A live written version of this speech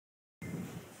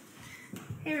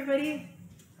Hey everybody!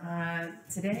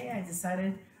 Today I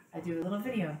decided I'd do a little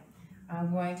video.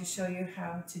 I'm going to show you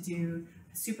how to do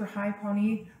a super high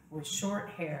pony with short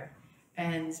hair.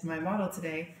 And my model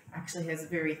today actually has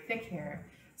very thick hair.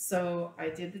 So I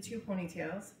did the two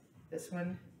ponytails. This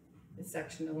one is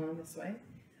sectioned along this way.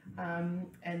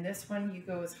 And this one you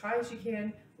go as high as you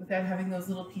can without having those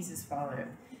little pieces fall out.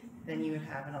 Then you would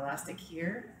have an elastic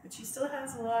here, but she still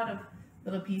has a lot of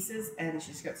little pieces and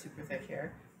she's got super thick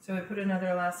hair. So I put another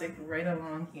elastic right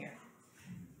along here.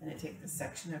 And I take this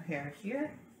section of hair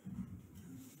here,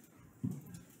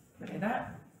 look at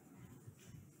that,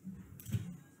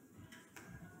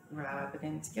 wrap it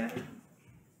in together,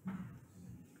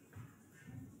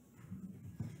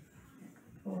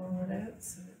 pull it out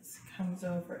so it comes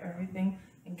over everything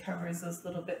and covers those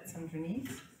little bits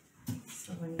underneath.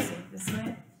 So when you take this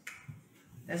way,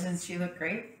 doesn't she look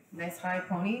great? Nice high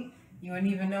pony. You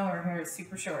wouldn't even know her hair is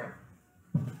super short.